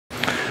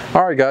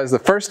Alright guys, the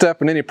first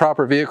step in any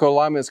proper vehicle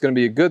alignment is going to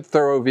be a good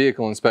thorough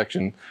vehicle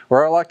inspection.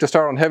 Where I like to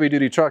start on heavy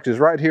duty trucks is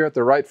right here at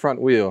the right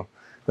front wheel.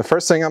 The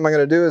first thing I'm going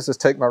to do is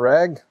just take my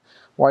rag,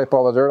 wipe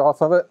all the dirt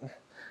off of it,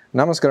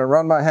 and I'm just going to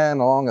run my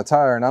hand along the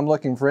tire, and I'm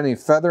looking for any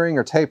feathering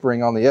or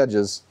tapering on the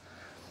edges.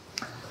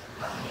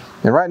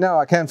 And right now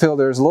I can feel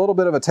there's a little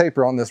bit of a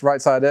taper on this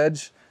right side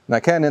edge, and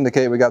that can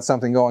indicate we got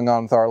something going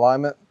on with our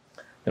alignment.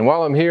 And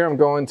while I'm here, I'm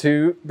going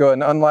to go ahead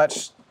and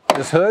unlatch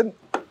this hood,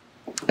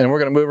 and we're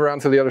going to move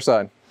around to the other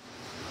side.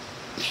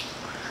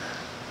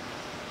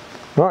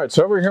 Alright,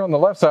 so over here on the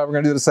left side, we're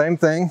going to do the same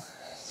thing.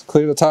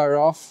 Clear the tire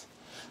off.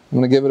 I'm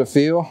going to give it a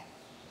feel.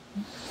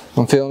 I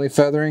don't feel any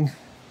feathering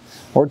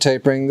or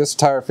tapering. This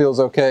tire feels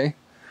okay.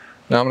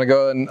 Now I'm going to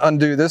go ahead and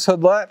undo this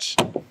hood latch.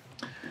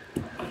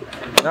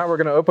 Now we're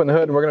going to open the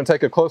hood and we're going to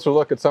take a closer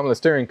look at some of the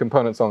steering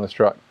components on this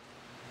truck.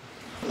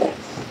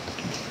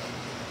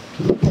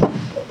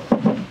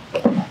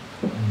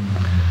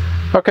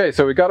 Okay,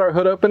 so we got our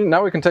hood open.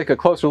 Now we can take a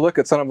closer look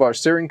at some of our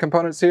steering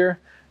components here.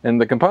 And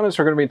the components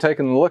we're going to be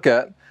taking a look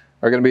at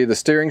are going to be the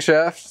steering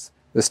shafts,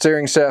 the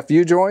steering shaft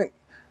U-joint,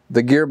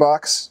 the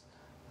gearbox,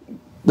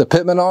 the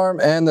pitman arm,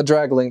 and the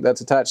drag link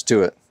that's attached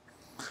to it.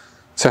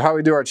 So how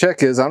we do our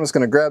check is I'm just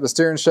going to grab the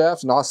steering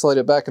shaft and oscillate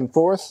it back and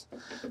forth.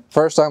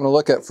 First I'm going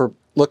to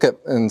look at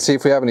and see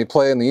if we have any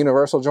play in the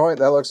universal joint.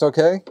 That looks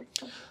okay.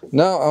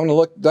 Now I'm going to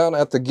look down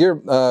at the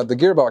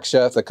gearbox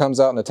shaft that comes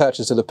out and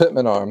attaches to the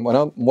pitman arm.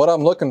 What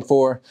I'm looking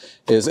for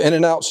is in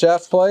and out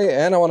shaft play,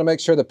 and I want to make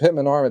sure the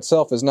pitman arm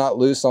itself is not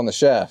loose on the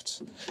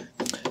shaft.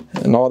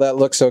 And all that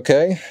looks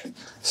okay.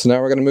 So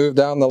now we're going to move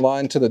down the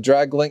line to the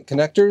drag link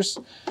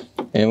connectors,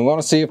 and we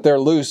want to see if they're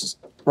loose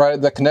right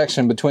at the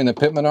connection between the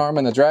pitman arm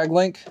and the drag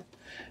link,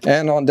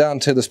 and on down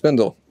to the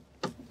spindle.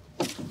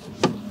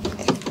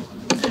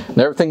 And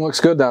everything looks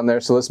good down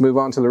there, so let's move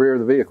on to the rear of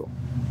the vehicle.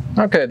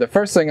 Okay, the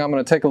first thing I'm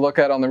going to take a look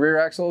at on the rear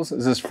axles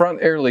is this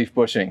front air leaf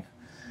bushing.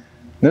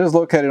 This is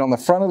located on the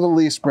front of the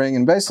leaf spring,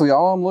 and basically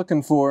all I'm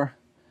looking for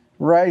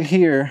right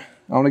here,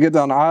 I want to get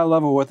down eye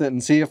level with it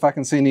and see if I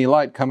can see any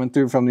light coming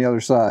through from the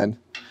other side.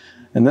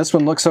 And this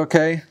one looks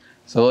okay,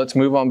 so let's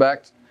move on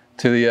back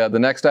to the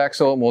next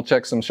axle, and we'll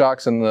check some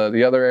shocks and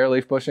the other air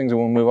leaf bushings, and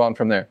we'll move on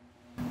from there.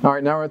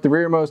 Alright, now we're at the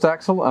rearmost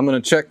axle. I'm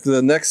going to check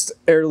the next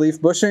air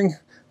leaf bushing,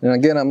 and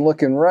again I'm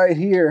looking right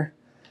here,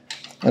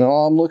 and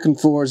all I'm looking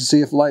for is to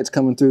see if light's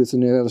coming through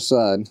from the other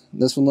side.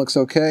 This one looks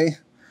okay.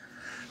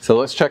 So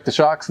let's check the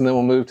shocks and then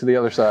we'll move to the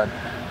other side.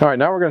 Alright,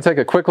 now we're going to take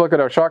a quick look at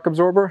our shock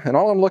absorber, and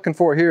all I'm looking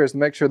for here is to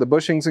make sure the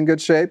bushing's in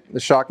good shape, the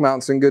shock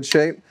mount's in good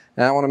shape,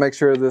 and I want to make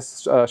sure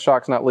this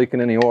shock's not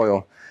leaking any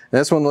oil. And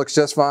this one looks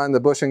just fine.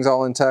 The bushing's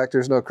all intact,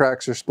 there's no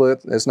cracks or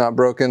split, it's not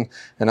broken,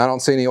 and I don't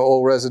see any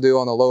oil residue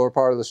on the lower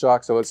part of the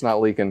shock, so it's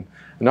not leaking.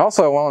 And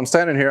also, while I'm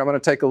standing here, I'm going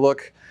to take a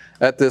look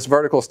at this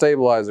vertical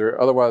stabilizer,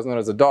 otherwise known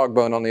as a dog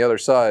bone, on the other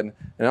side.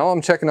 And all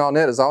I'm checking on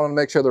it is I want to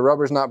make sure the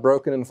rubber's not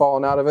broken and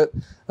falling out of it.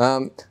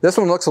 This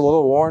one looks a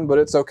little worn, but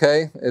it's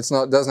okay.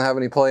 Doesn't have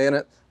any play in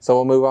it, so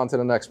we'll move on to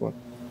the next one.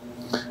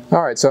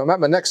 Alright, so I'm at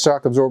my next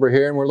shock absorber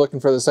here, and we're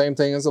looking for the same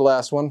thing as the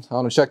last one. I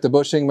want to check the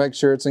bushing, make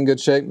sure it's in good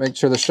shape, make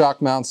sure the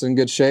shock mount's in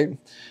good shape,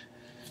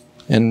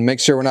 and make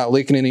sure we're not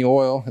leaking any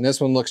oil. And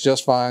this one looks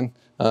just fine.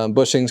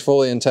 Bushing's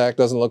fully intact,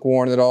 doesn't look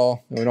worn at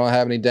all, and we don't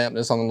have any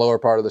dampness on the lower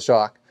part of the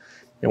shock.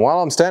 And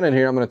while I'm standing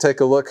here, I'm going to take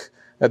a look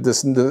at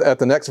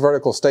the next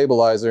vertical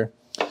stabilizer,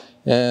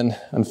 and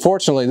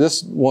unfortunately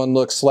this one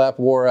looks slap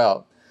wore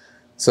out.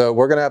 So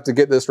we're going to have to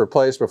get this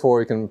replaced before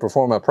we can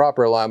perform a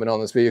proper alignment on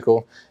this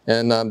vehicle.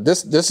 And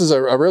this is a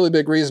really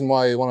big reason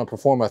why you want to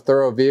perform a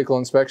thorough vehicle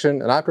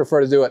inspection, and I prefer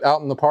to do it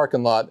out in the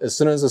parking lot. As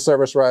soon as the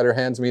service writer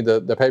hands me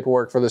the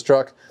paperwork for this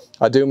truck,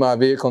 I do my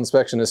vehicle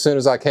inspection as soon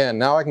as I can.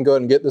 Now I can go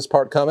ahead and get this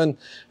part coming,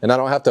 and I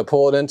don't have to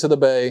pull it into the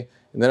bay.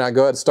 And then I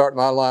go ahead and start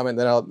my alignment,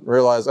 then I'll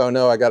realize, oh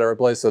no, I got to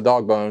replace the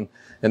dog bone.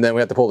 And then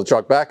we have to pull the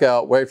truck back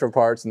out, wait for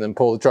parts, and then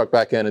pull the truck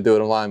back in and do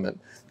an alignment.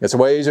 It's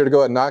way easier to go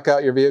ahead and knock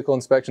out your vehicle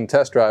inspection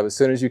test drive as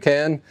soon as you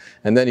can,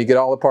 and then you get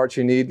all the parts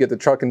you need, get the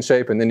truck in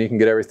shape, and then you can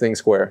get everything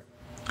square.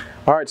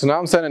 Alright, so now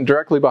I'm standing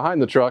directly behind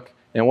the truck,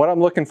 and what I'm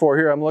looking for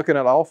here, I'm looking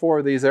at all four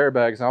of these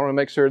airbags, and I want to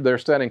make sure they're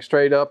standing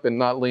straight up and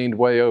not leaned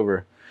way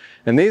over.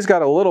 And these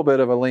got a little bit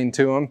of a lean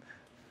to them,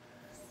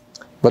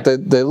 but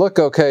they look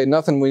okay,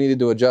 nothing we needed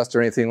to adjust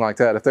or anything like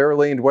that. If they were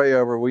leaned way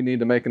over, we need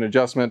to make an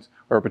adjustment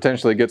or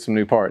potentially get some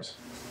new parts.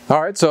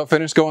 Alright, so I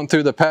finished going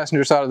through the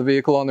passenger side of the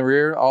vehicle on the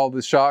rear. All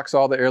the shocks,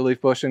 all the air leaf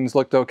bushings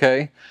looked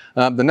okay.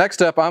 The next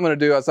step I'm going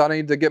to do is I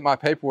need to get my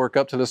paperwork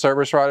up to the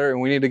service writer,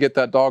 and we need to get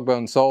that dog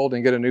bone sold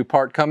and get a new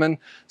part coming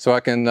so I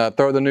can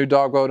throw the new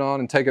dog bone on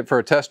and take it for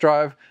a test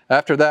drive.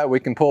 After that, we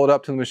can pull it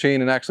up to the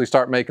machine and actually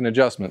start making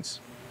adjustmants.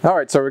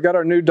 Alright, so we got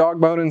our new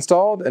dog bone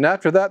installed, and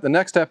after that the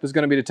next step is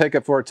going to be to take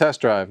it for a test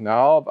drive.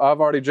 Now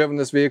I've already driven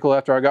this vehicle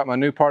after I got my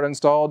new part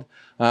installed.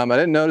 I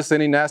didn't notice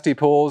any nasty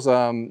pulls,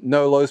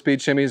 no low speed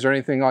shimmies or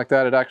anything like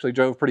that. It actually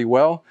drove pretty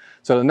well.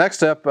 So the next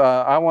step,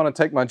 I want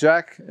to take my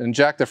jack and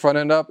jack the front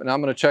end up, and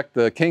I'm going to check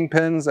the king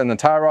pins and the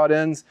tie rod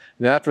ends.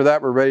 And after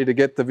that we're ready to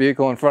get the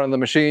vehicle in front of the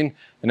machine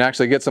and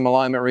actually get some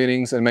alignment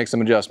readings and make some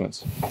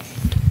adjustments.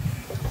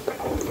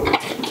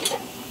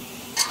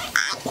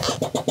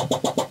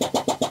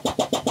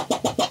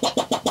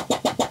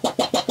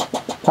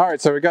 All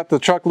right, so we got the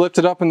truck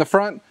lifted up in the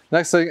front.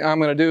 Next thing I'm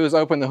going to do is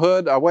open the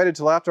hood. I waited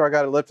till after I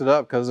got it lifted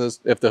up because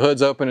if the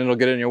hood's open, it'll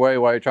get in your way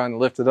while you're trying to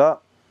lift it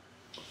up.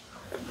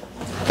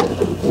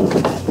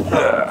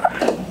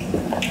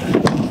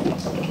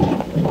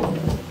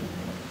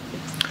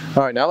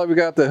 All right, now that we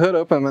got the hood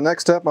open, my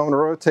next step, I'm going to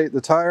rotate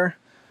the tire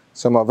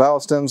so my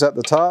valve stem's at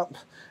the top.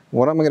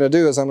 What I'm going to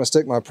do is I'm going to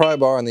stick my pry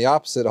bar in the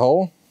opposite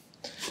hole.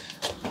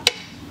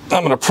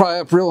 I'm going to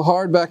pry up real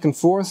hard back and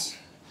forth.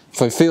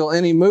 If I feel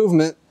any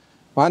movement,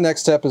 my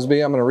next step is I'm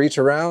going to reach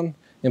around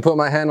and put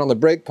my hand on the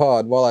brake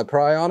pod while I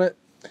pry on it.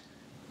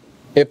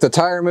 If the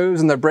tire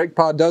moves and the brake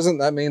pod doesn't,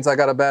 that means I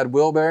got a bad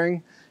wheel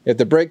bearing. If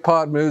the brake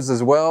pod moves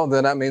as well,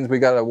 then that means we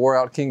got a wore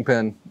out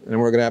kingpin and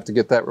we're going to have to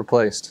get that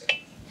replaced.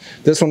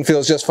 This one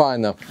feels just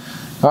fine though.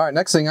 All right,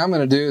 next thing I'm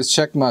going to do is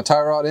check my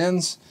tie rod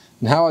ends.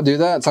 And how I do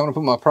that is I'm going to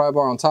put my pry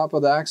bar on top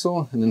of the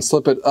axle and then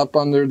slip it up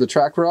under the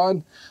track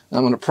rod.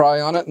 I'm going to pry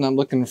on it and I'm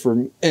looking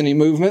for any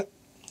movement.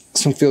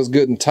 This one feels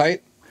good and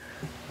tight.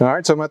 All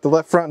right, so I'm at the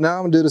left front now.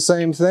 I'm going to do the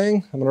same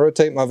thing. I'm going to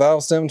rotate my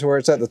valve stem to where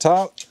it's at the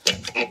top.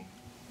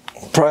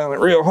 Pry on it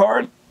real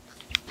hard.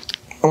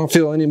 I don't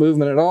feel any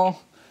movement at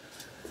all.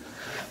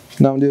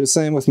 Now I'm going to do the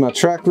same with my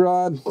track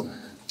rod.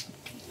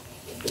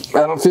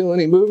 I don't feel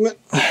any movement.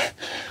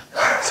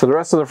 So the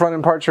rest of the front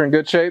end parts are in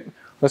good shape.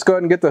 Let's go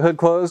ahead and get the hood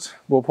closed.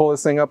 We'll pull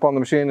this thing up on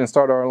the machine and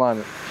start our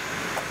alignment.